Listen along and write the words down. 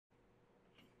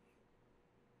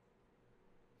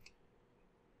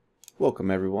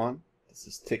Welcome everyone, this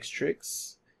is Tix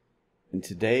Tricks, and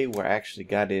today we're actually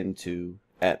got into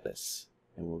Atlas,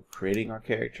 and we're creating our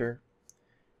character,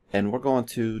 and we're going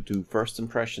to do first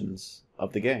impressions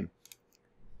of the game.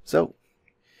 So,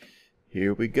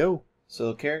 here we go. So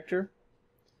the character,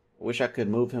 I wish I could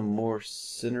move him more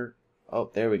centered. Oh,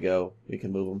 there we go, we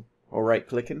can move him. Or right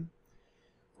clicking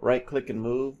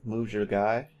and moves your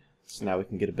guy, so now we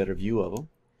can get a better view of him.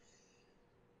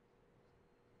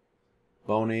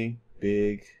 Bony,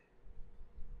 big,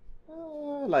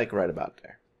 like right about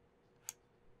there.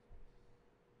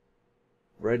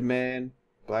 Red man,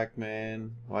 black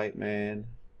man, white man.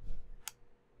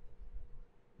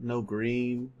 No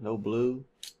green, no blue.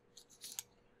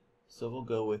 So we'll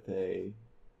go with a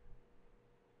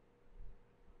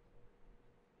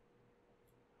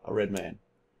red man.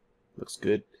 Looks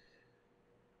good.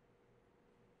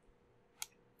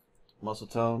 Muscle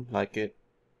tone, like it.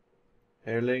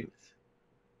 Hair length.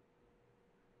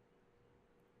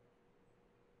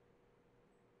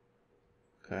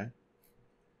 Okay.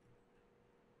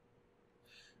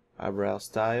 Eyebrow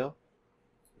style.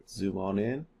 Let's zoom on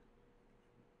in.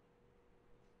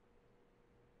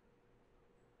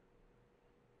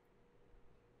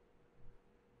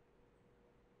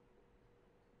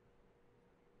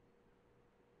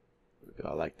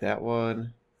 I like that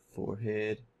one.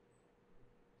 Forehead.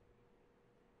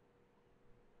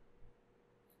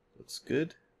 Looks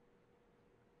good.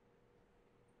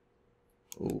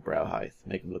 Ooh, brow height.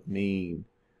 Make him look mean.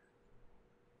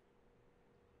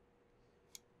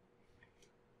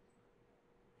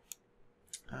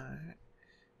 Alright.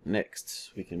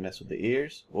 Next, we can mess with the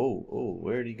ears. Whoa, oh,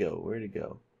 where'd he go? Where'd he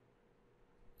go?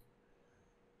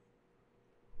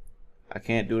 I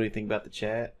can't do anything about the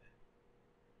chat.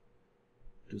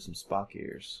 Do some Spock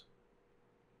ears.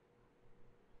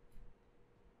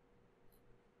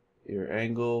 Ear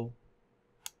angle.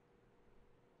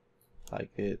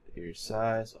 Like it. Ear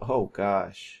size. Oh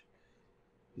gosh.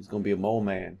 He's gonna be a mole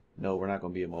man. No, we're not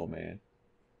gonna be a mole man.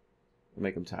 We'll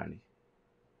make him tiny.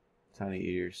 Tiny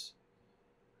ears.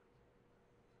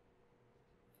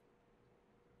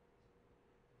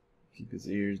 Keep his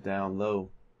ears down low.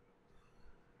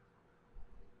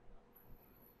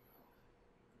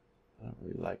 I don't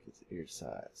really like his ear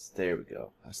size. There we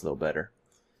go. That's a little better.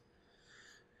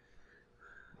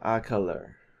 Eye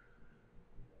color.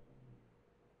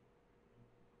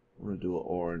 I'm gonna do an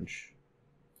orange.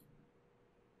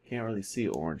 Can't really see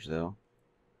orange though.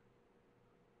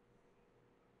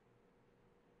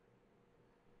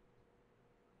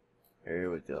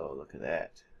 There we go. Look at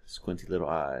that. Squinty little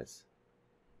eyes.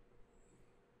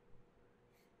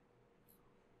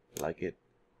 Like it.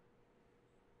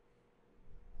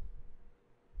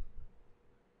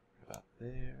 About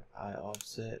there. Eye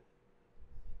offset.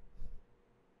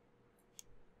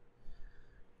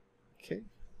 Okay.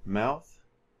 Mouth.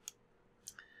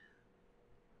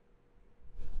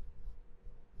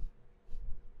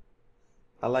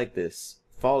 I like this.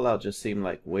 Fallout just seemed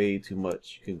like way too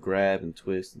much. You can grab and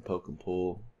twist and poke and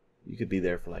pull. You could be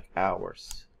there for like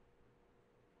hours.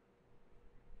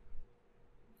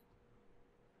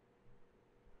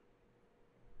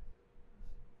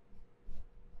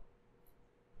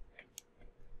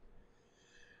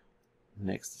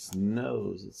 Next is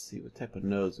nose. Let's see what type of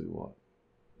nose we want.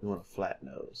 We want a flat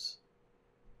nose.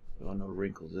 We want no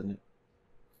wrinkles in it.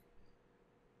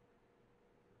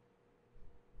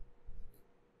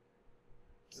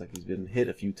 Looks like he's been hit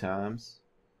a few times.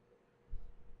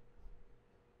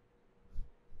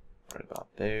 Right about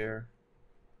there.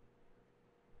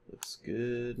 Looks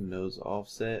good. Nose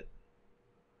offset.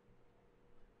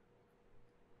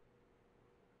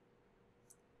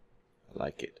 I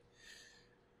like it.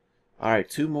 Alright,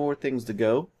 two more things to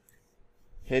go.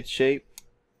 Head shape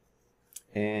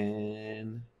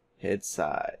and head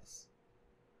size.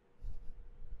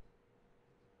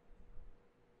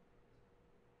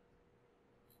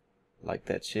 Like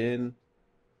that chin.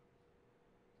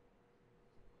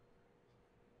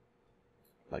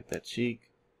 Like that cheek.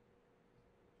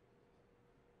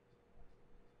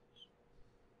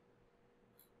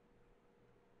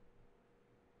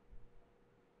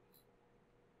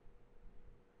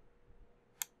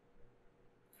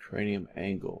 Cranium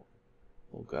angle.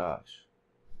 Oh gosh.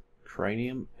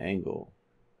 Cranium angle.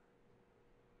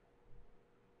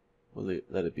 We'll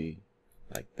let it be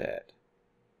like that.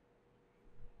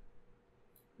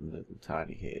 Little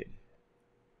tiny head.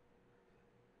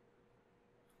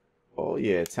 Oh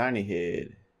yeah, tiny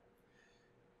head.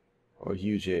 Or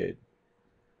huge head.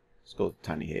 Let's go with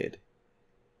tiny head.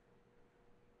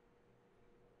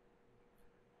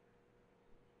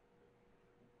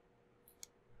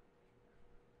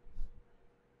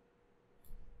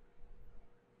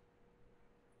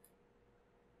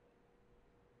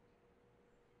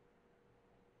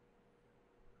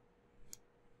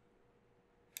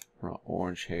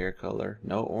 Orange hair color.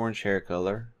 No orange hair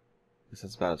color. Guess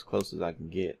that's about as close as I can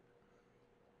get.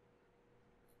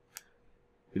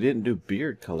 We didn't do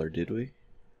beard color, did we?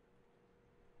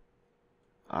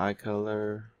 Eye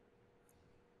color.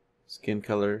 Skin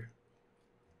color.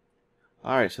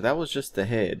 Alright, so that was just the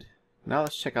head. Now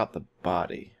let's check out the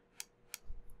body.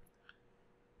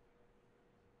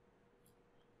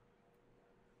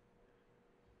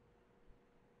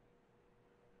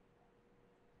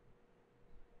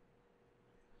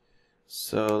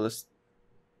 So let's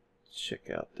check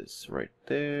out this right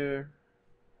there.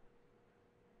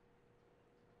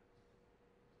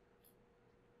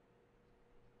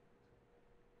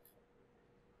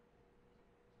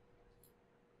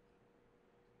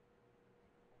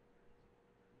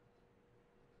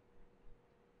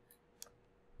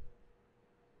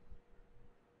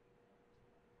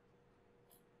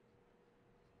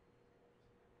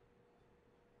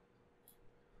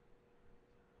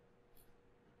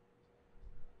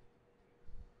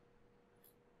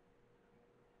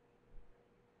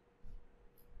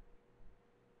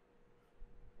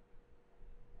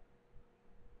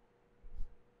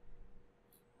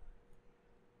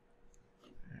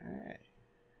 Alright.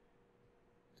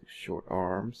 Short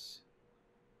arms.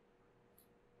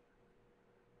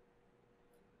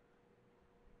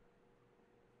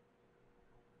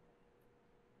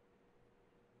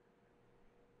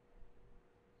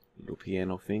 Little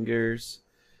piano fingers.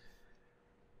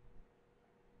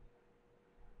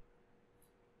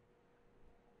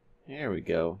 There we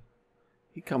go.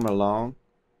 He coming along.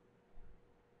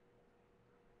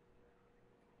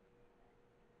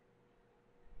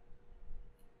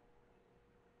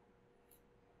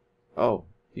 Oh,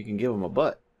 you can give him a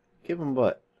butt. Give him a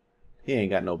butt. He ain't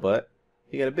got no butt.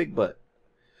 He got a big butt.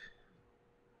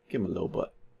 Give him a little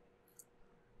butt.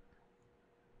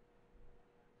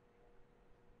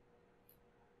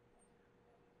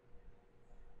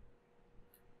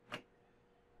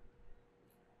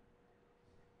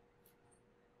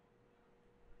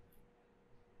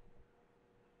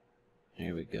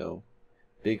 Here we go.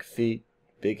 Big feet,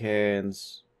 big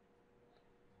hands.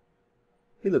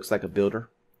 He looks like a builder.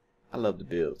 I love to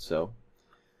build, so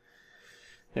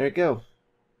there we go.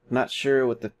 Not sure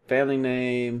what the family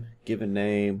name, given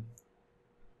name.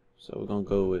 So we're gonna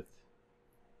go with,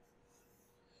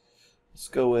 let's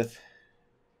go with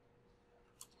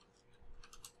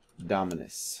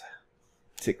Dominus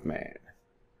Tickman.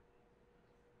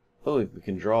 Oh, we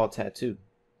can draw a tattoo.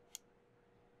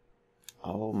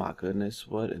 Oh my goodness,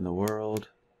 what in the world?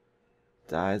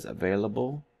 Dyes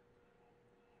available.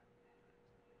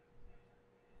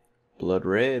 Blood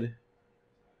red.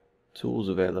 Tools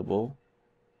available.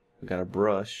 We got a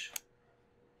brush.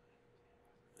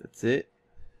 That's it.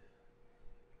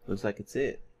 Looks like it's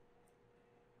it.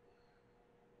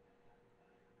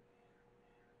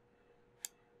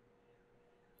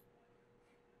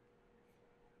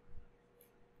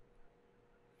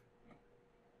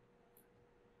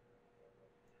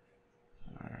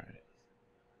 Alright.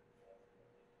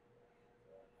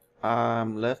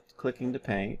 I'm left clicking to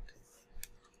paint.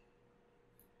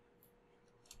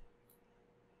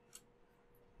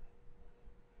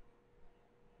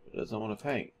 It doesn't want to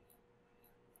paint.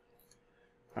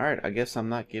 Alright, I guess I'm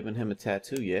not giving him a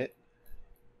tattoo yet.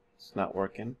 It's not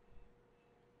working.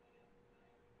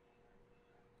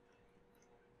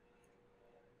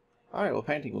 Alright, well,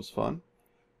 painting was fun.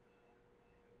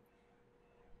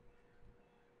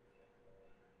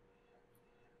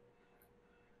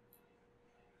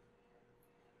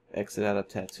 Exit out of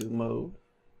tattoo mode.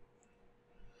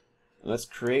 Let's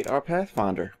create our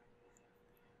Pathfinder.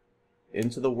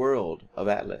 Into the world of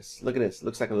Atlas. Look at this.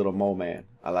 Looks like a little mole man.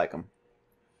 I like him.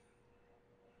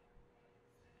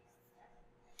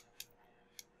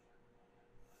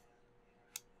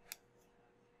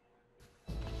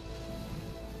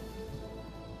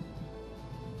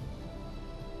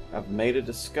 I've made a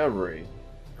discovery.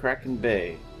 Kraken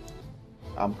Bay.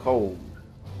 I'm cold.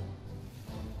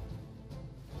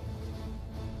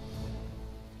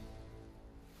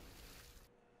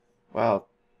 Wow.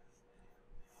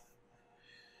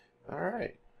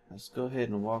 Alright. Let's go ahead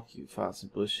and walk you. Find some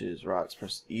bushes, rocks.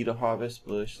 Press E to harvest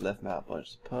bush. Left mouse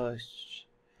bunch to push.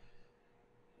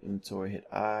 Inventory, hit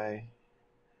I.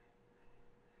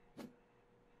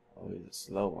 Oh, he's a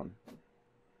slow one.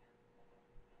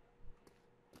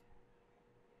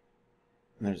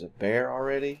 And there's a bear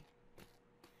already.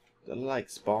 Does it like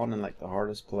spawn in like the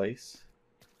hardest place?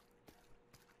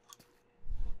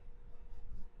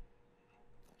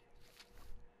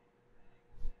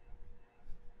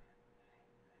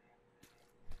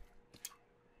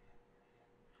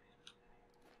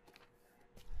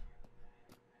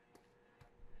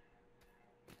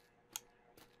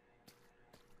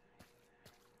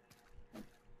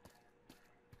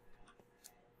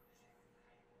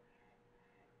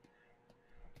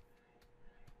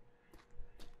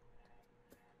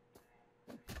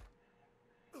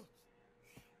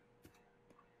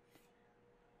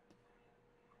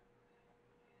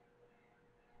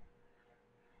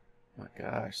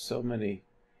 gosh, so many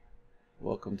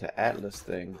welcome to Atlas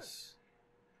things.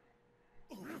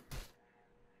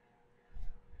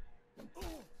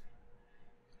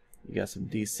 You got some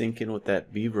desyncing with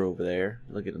that beaver over there.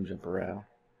 Look at him jump around.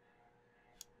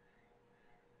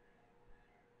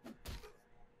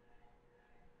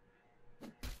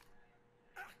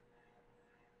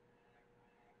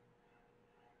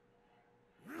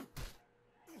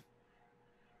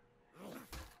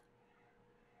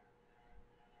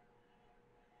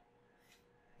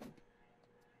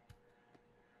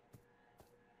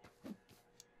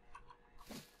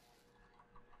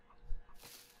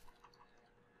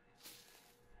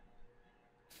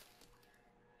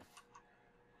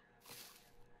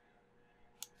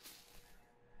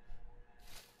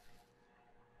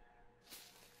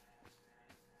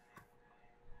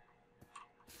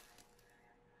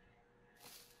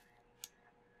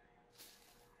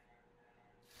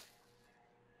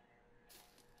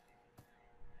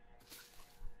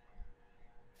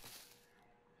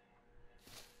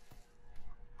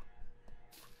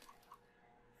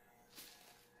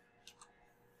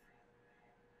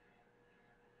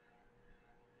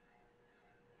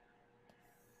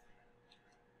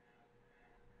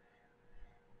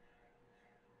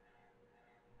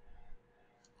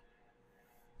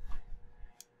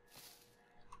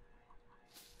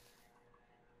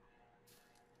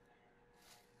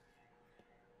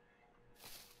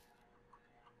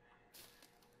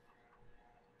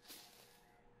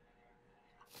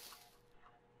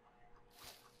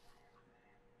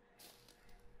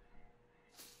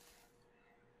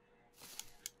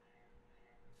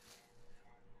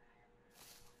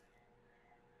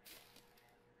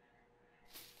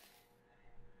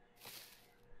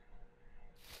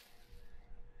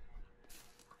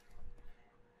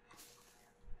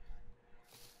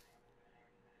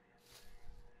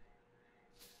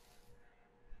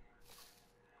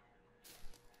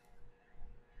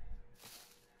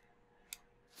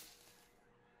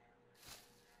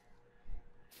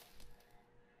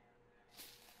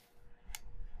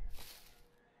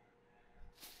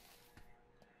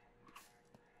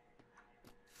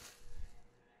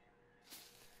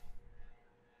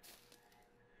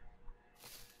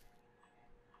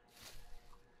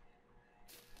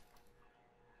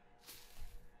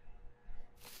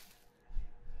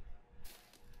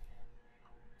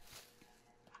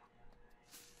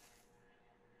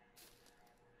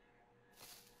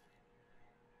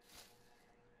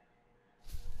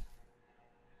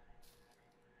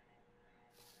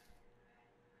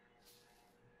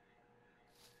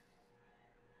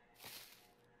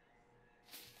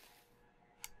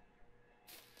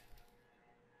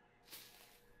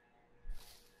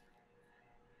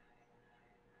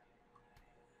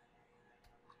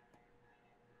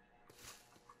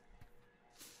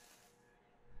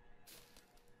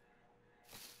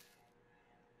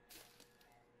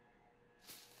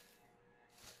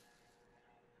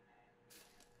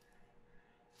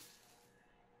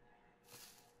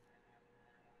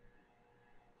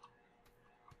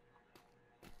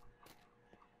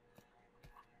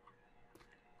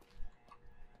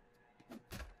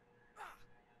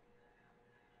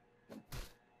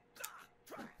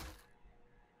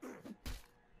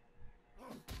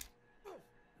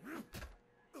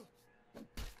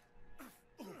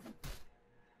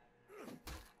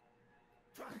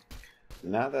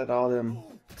 Now that all them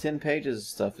 10 pages of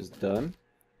stuff is done,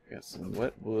 got some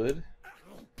wet wood.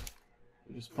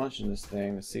 We're just punching this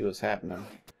thing to see what's happening.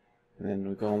 And then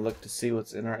we're going to look to see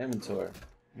what's in our inventory.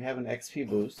 We have an XP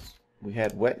boost. We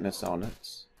had wetness on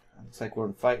it. Looks like we're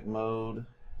in fight mode.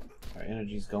 Our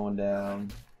energy's going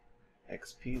down.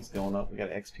 XP's going up. We got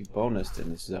an XP bonus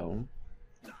in this zone.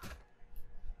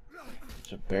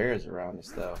 Bunch of bears around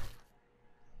us though.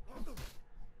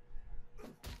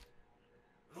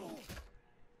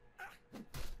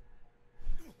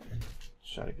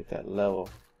 Try to get that level.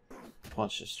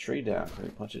 Punch this tree down. Can we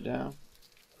punch it down?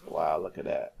 Wow, look at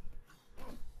that.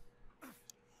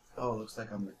 Oh, looks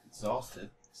like I'm exhausted.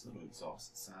 It's a little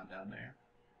exhausted sound down there.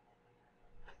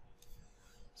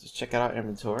 Let's check out our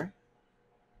inventory.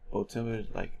 Both timber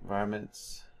like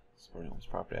environments. Sporting homes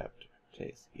property after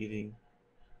taste. Eating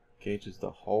gauges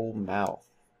the whole mouth.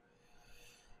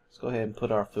 Let's go ahead and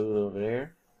put our food over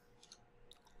there.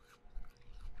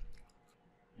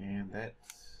 And that's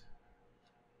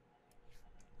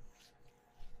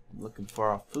I'm looking for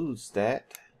our food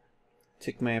stat.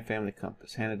 Tickman Family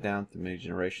Compass, handed down through many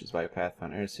generations by your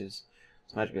Pathfinder Heresies.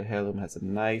 This magical heirloom has a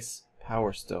nice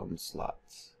Power Stone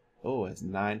slots. Oh, it has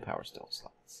 9 Power Stone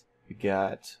slots. We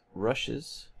got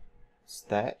rushes,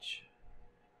 thatch,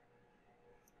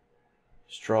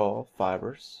 straw,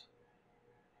 fibers,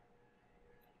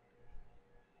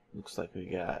 Looks like we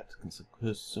got some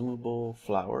consumable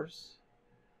flowers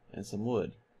and some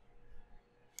wood.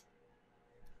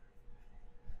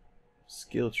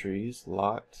 Skill trees,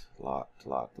 locked. But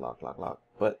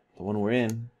the one we're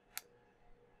in,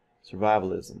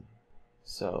 survivalism.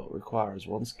 So it requires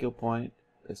 1 skill point,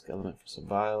 basic element for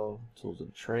survival, tools of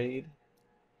the trade,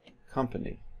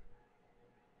 company.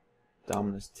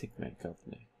 Dominus Tickman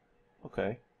Company.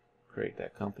 Okay, create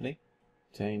that company.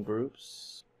 10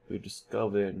 groups. We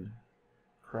discovered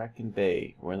Kraken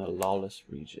Bay. We're in the lawless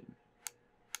region.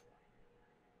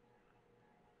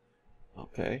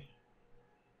 Okay.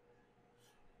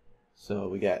 So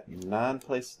we got 9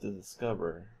 places to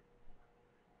discover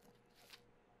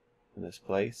in this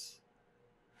place.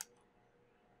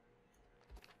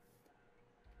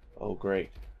 Oh,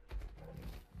 great.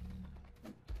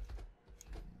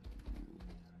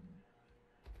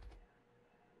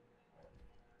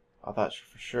 I thought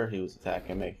for sure he was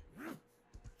attacking me.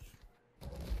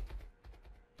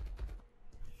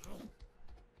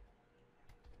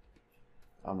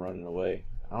 I'm running away.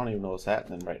 I don't even know what's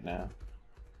happening right now.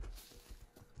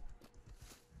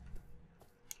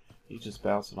 He's just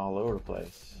bouncing all over the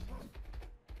place.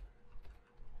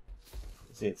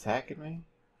 Is he attacking me?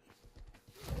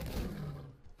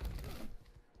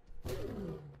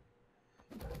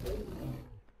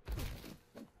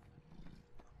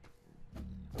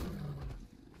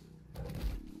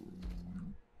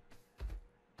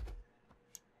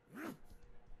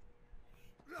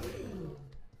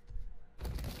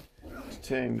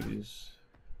 Continues.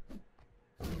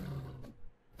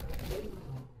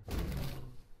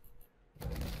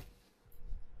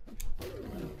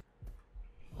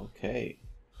 Okay.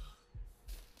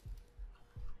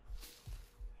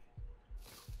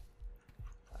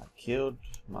 I killed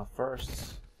my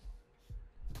first.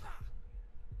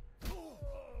 Am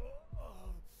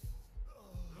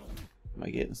I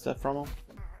getting stuff from him?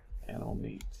 Animal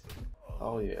meat.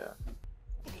 Oh yeah.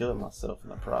 Killing myself in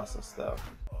the process though.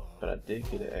 But I did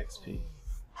get an XP.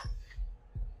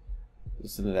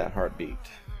 Listen to that heartbeat.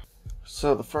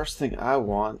 So the first thing I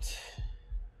want,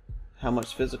 how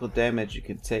much physical damage you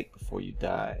can take before you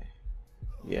die.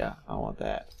 Yeah, I want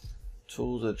that.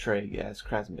 Tools of the trade, guys.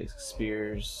 Crafting basic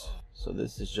spears. So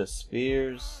this is just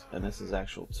spears, and this is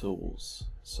actual tools.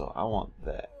 So I want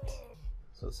that.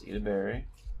 So let's eat a berry.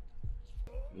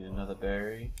 Eat another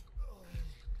berry.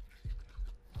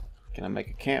 Can I make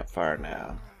a campfire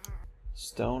now?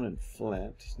 Stone and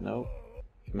flint. Nope.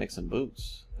 Can make some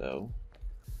boots, though.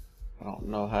 I don't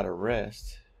know how to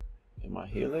rest. Am I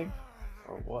healing?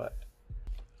 Or what?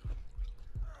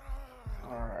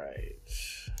 Alright.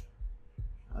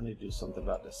 I need to do something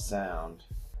about the sound.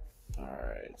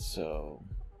 Alright, so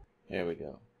here we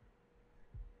go.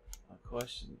 My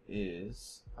question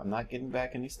is, I'm not getting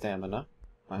back any stamina.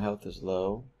 My health is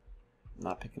low. I'm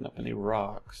not picking up any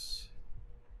rocks.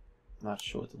 I'm not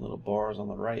sure what the little bars on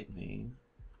the right mean.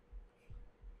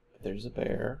 But there's a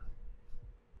bear.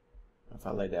 If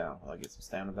I lay down, will I get some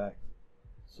stamina back?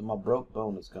 So my broke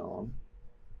bone is gone.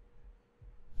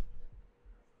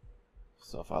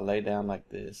 So if I lay down like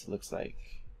this, it looks like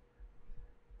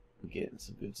I'm getting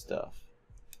some good stuff.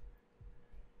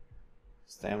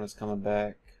 Stamina's coming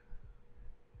back.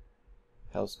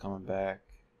 Health's coming back.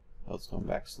 Health's coming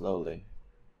back slowly.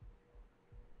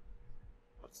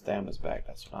 But stamina's back,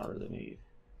 that's what I really need.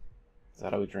 So how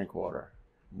do we drink water?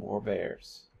 More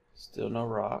bears. Still no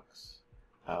rocks.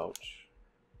 Ouch.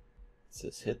 It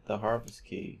says hit the harvest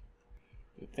key.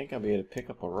 You'd think I'd be able to pick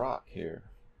up a rock here.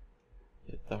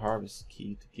 Hit the harvest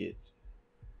key to get.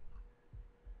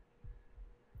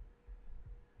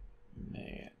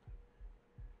 Man.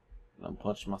 I'm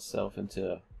punching myself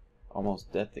into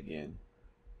almost death again.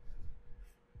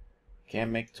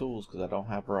 Can't make tools because I don't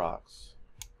have rocks.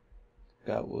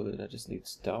 Got wood, I just need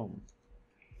stone.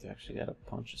 I actually gotta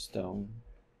punch a stone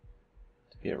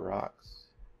to get rocks.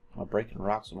 Am I breaking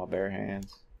rocks with my bare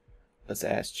hands? Let's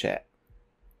ask chat.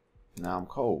 Now I'm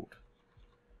cold.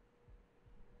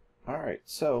 Alright,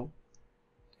 so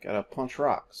gotta punch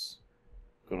rocks.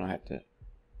 Gonna have to.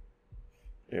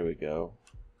 There we go.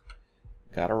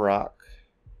 Got a rock.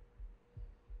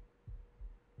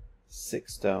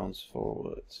 6 stones, 4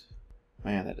 woods.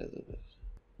 Man, that is it.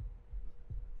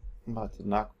 I'm about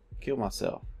to kill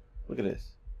myself. Look at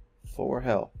this. 4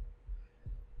 health.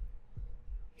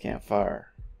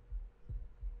 Campfire.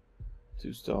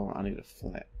 2 stone. I need a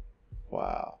flint.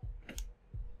 Wow.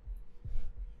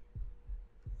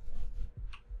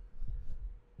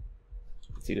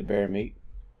 Let's eat a bear meat.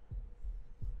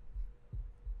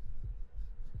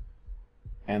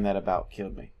 And that about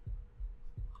killed me.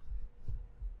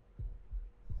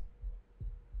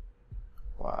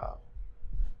 Wow.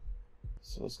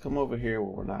 So let's come over here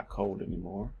where we're not cold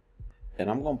anymore. And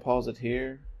I'm going to pause it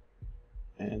here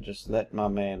and just let my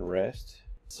man rest.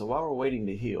 So while we're waiting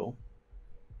to heal,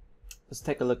 let's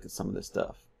take a look at some of this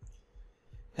stuff.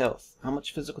 Health, how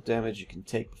much physical damage you can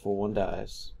take before one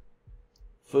dies.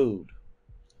 Food,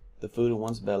 the food in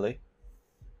one's belly.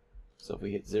 So if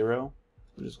we hit 0,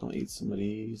 we're just going to eat some of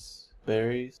these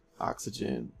berries.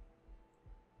 Oxygen,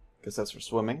 guess that's for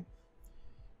swimming.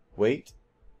 Weight,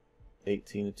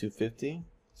 18 to 250.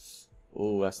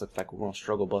 Ooh, that looks like we're going to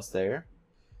struggle bust there.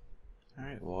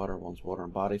 Alright, water, one's water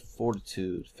and body.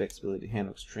 Fortitude, flexibility to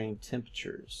handle extreme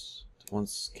temperatures.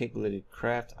 One's capability to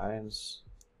craft items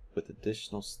with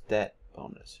additional stat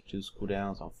bonus. Reduce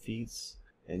cooldowns on feats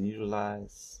and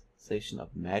utilization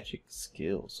of magic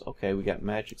skills. Okay, we got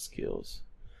magic skills.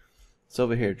 So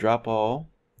over here, drop all,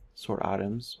 sort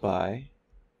items by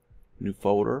new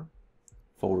folder,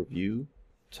 folder view,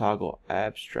 toggle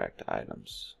abstract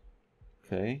items.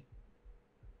 Okay,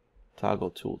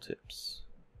 toggle tooltips.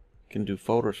 Can do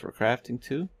folders for crafting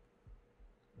too.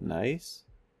 Nice.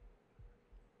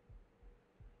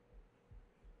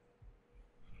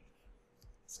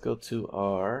 Let's go to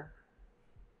our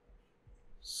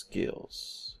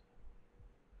skills.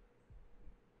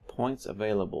 Points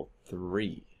available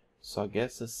 3. So I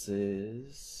guess this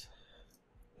is,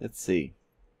 let's see,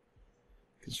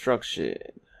 construction.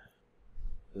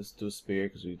 Let's do a spear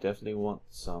because we definitely want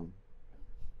some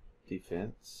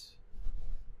defense.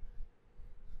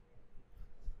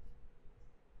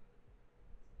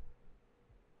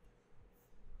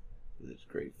 There's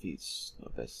great feats.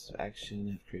 No best action.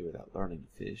 Have created without learning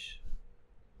to fish.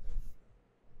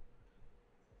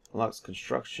 Unlocks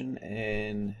construction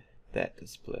and that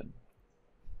discipline.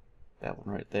 That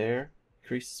one right there.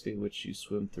 Increase the speed which you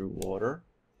swim through water.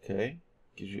 Okay.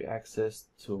 Gives you access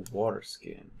to a water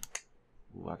skin.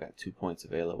 Ooh, I got 2 points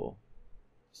available.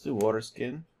 Let's do water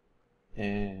skin.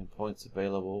 And points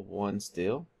available 1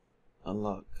 still.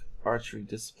 Unlock archery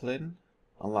discipline.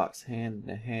 Unlocks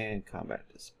hand-to-hand combat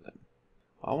discipline.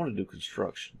 I want to do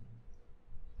construction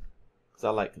because I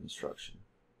like construction.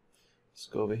 Let's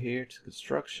go over here to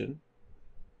construction,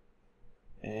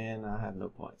 and I have no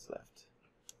points left.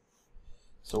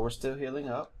 So we're still healing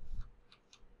up.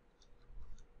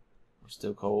 We're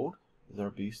still cold. Is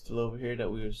our beast still over here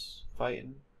that we was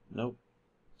fighting? Nope.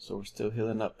 So we're still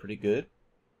healing up pretty good.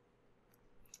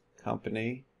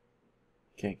 Company.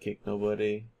 Can't kick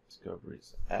nobody.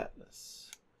 Discoveries Atlas.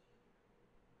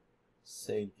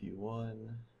 Save view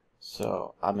 1.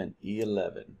 So I'm in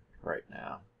E11 right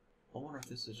now. I wonder if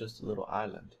this is just a little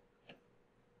island.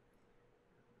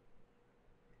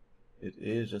 It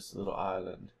is just a little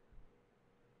island.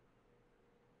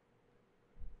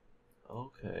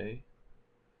 Okay.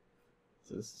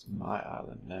 So this is my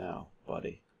island now,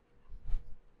 buddy.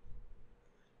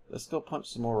 Let's go punch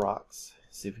some more rocks.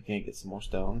 See if we can't get some more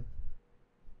stone.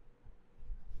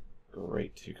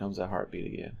 Great. Here comes that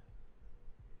heartbeat again.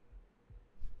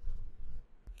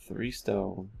 3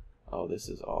 stone. Oh, this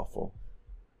is awful.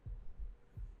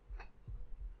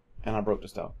 And I broke the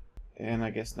stone. And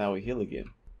I guess now we heal again.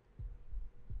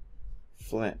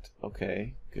 Flint.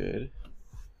 Okay, good.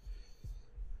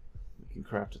 We can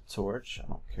craft a torch. I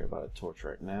don't care about a torch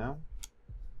right now.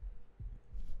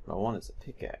 What I want is a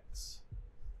pickaxe.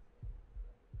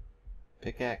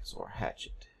 Pickaxe or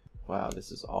hatchet. Wow,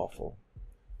 this is awful.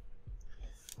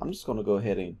 I'm just going to go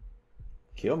ahead and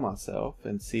kill myself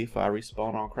and see if I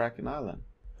respawn on Kraken Island.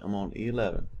 I'm on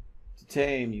E11. To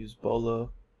tame, use Bola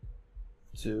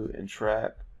to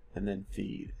entrap and then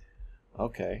feed.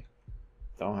 Okay.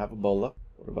 Don't have a Bola.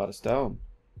 What about a stone?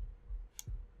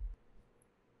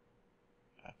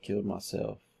 I killed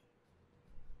myself.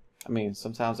 I mean,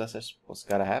 sometimes that's just what's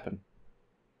gotta happen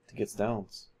to get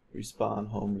stones. Respawn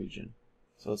home region.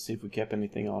 So let's see if we kept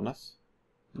anything on us.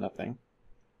 Nothing.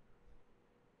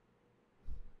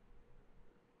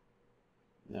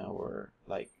 Now we're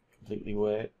like completely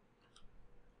wet.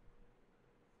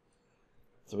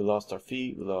 So we lost our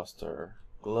feet, we lost our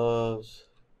gloves.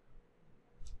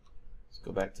 Let's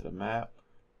go back to the map.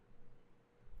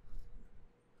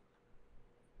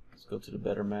 Let's go to the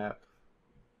better map.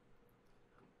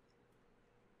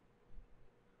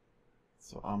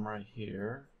 So I'm right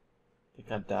here. I think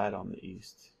I died on the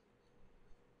east.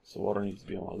 So water needs to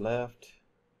be on my left.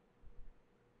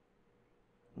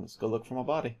 Let's go look for my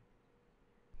body.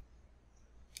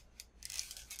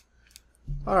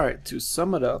 Alright, to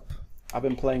sum it up, I've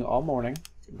been playing all morning.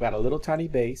 We've got a little tiny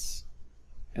base,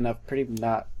 and I've pretty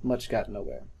not much got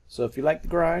nowhere. So if you like the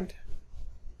grind,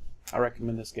 I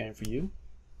recommend this game for you.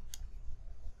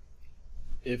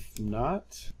 If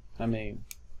not, I mean,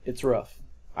 it's rough.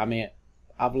 I mean,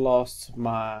 I've lost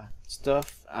my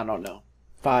stuff, I don't know,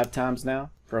 5 times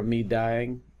now from me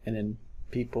dying and then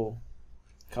people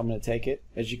coming to take it.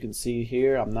 As you can see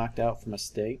here, I'm knocked out from a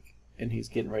steak and he's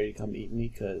getting ready to come eat me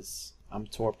because I'm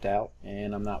torped out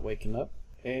and I'm not waking up.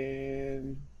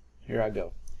 And here I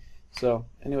go. So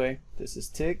anyway, this is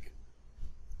Tick.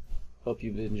 Hope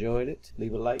you've enjoyed it.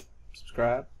 Leave a like,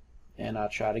 subscribe, and I'll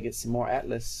try to get some more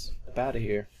Atlas up out of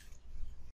here.